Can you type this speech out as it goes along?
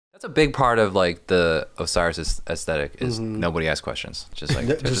That's a big part of like the Osiris aesthetic is nobody asks questions. Just like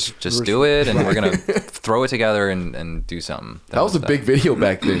just do it, and we're gonna throw it together and do something. That was a big video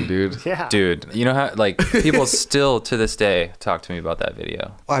back then, dude. Yeah, dude. You know how like people still to this day talk to me about that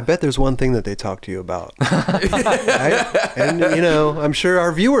video. Well, I bet there's one thing that they talk to you about, right? And you know, I'm sure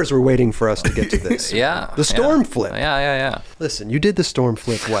our viewers were waiting for us to get to this. Yeah, the storm flip. Yeah. Listen, you did the storm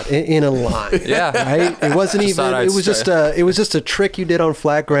flip what in a line? Yeah, right. It wasn't even. It was just a trick you did on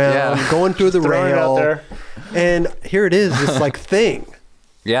flat ground. Going through the rail, and here it is, this like thing.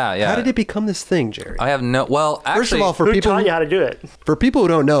 Yeah. How did it become this thing, Jerry? I have no. Well, actually, first of all, who taught you how to do it? For people who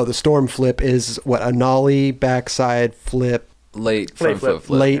don't know, the storm flip is what a nollie backside flip, late front foot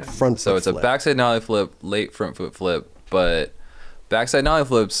flip. Late front foot so it's flip. a backside nollie flip, late front foot flip, but backside nollie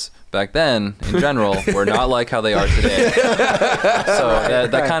flips back then, in general, were not like how they are today. So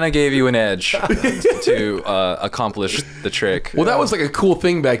that kind of gave you an edge to accomplish the trick. Well, that was like a cool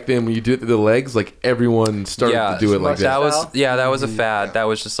thing back then when you did the legs. Like everyone started to do it like that. That was a fad. That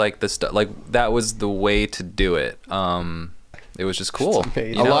was just like that was the way to do it. It was just cool.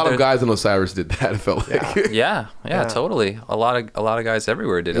 You know, a lot of guys in Osiris did that. It felt like. Yeah, totally. A lot of guys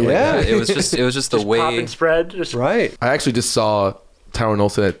everywhere did it. Like that. It was just the way. Pop and spread. Just right. I actually just saw Tyrone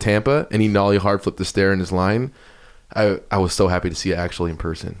Olsen at Tampa, and he nollie hard flipped the stair in his line. I was so happy to see it actually in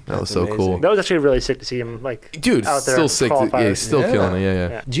person. That was so cool. That was actually really sick to see him, like, dude, out there still sick. Yeah, he's still killing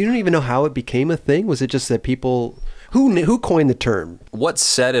it. Yeah. Do you even know how it became a thing? Was it just that people who coined the term? What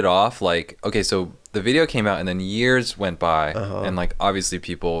set it off? Like, okay, so the video came out, and then years went by, and like obviously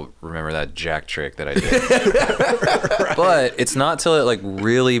people remember that jack trick that I did. Right. But it's not till it like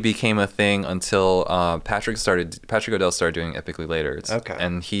really became a thing until Patrick O'Dell started doing Epically Later.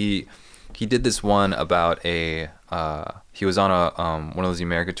 And he did this one about a he was on a one of those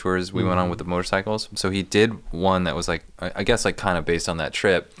America tours we went on with the motorcycles. So he did one that was like I guess like kind of based on that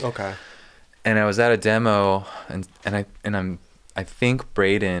trip. Okay. And I was at a demo, and I think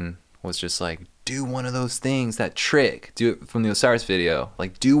Braden was just like, do one of those things, that trick, do it from the Osiris video,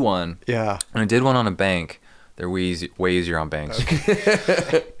 like do one. Yeah. And I did one on a bank. They're way easier on banks.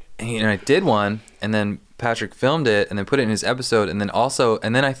 Okay. And I did one, and then Patrick filmed it and then put it in his episode, and then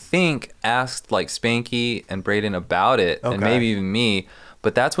I think asked like Spanky and Braden about it, and maybe even me.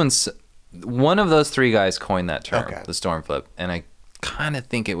 But that's when one of those three guys coined that term, the storm flip, and I kind of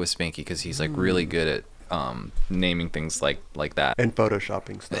think it was Spanky because he's like really good at naming things like that and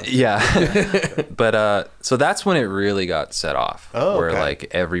photoshopping stuff. Yeah. But so that's when it really got set off. Where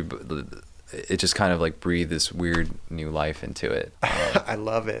like it just kind of like breathed this weird new life into it. I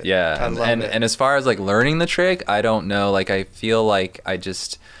love it. Yeah. I love it. And as far as like learning the trick, I don't know. Like I feel like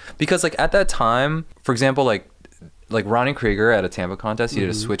because like at that time, for example, like Ronnie Krieger at a Tampa contest, he did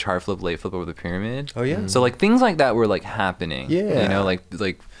a switch hard flip, late flip over the pyramid. Oh yeah. So like things like that were like happening. Yeah. You know,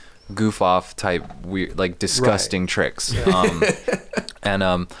 like goof off type weird, like disgusting tricks. And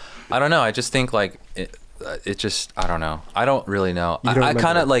I don't know. I just think like it just, I don't know. I don't really know. I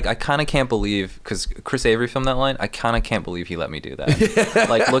kind of can't believe, because Chris Avery filmed that line, I kind of can't believe he let me do that. Yeah.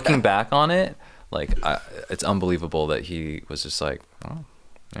 Like looking back on it, like it's unbelievable that he was just like, oh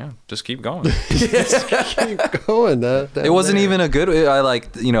yeah, just keep going. Just keep going. It wasn't even a good, I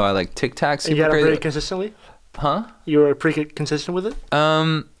like Tic Tac super you had it crazy. pretty consistently? Huh? You were pretty consistent with it?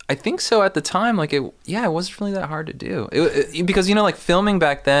 I think so at the time. Like it wasn't really that hard to do. Because like filming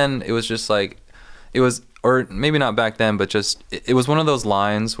back then, it was just like, or maybe not back then, but just it was one of those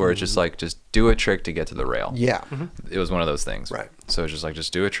lines where it's just like, just do a trick to get to the rail. Yeah. It was one of those things. Right. So it's just like,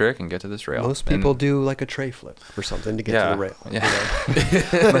 just do a trick and get to this rail. Most people do like a tray flip or something to get to the rail.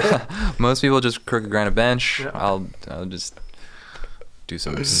 Yeah. Most people just crooked grind a bench. Yeah. I'll just do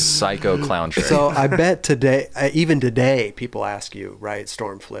some psycho clown trick. So I bet even today, people ask you, right,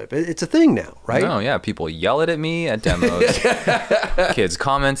 storm flip. It's a thing now, right? No, yeah. People yell it at me at demos. Kids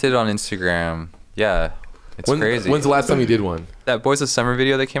commented on Instagram. Yeah. It's crazy. When's the last time you did one? That Boys of Summer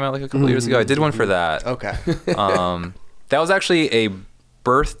video that came out like a couple years ago. I did one for that. Okay. That was actually a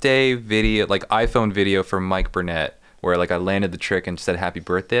birthday video, like iPhone video for Mike Burnett, where like I landed the trick and said happy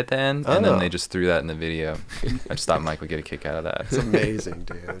birthday at the end, and then they just threw that in the video. I just thought Mike would get a kick out of that. It's amazing,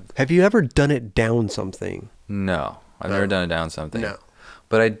 dude. Have you ever done it down something? No, I've never done it down something. No.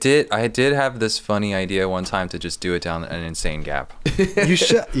 But I did have this funny idea one time to just do it down an insane gap. You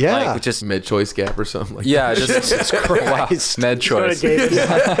should, yeah. Like just med choice gap or something like that. Yeah, just wow, med choice.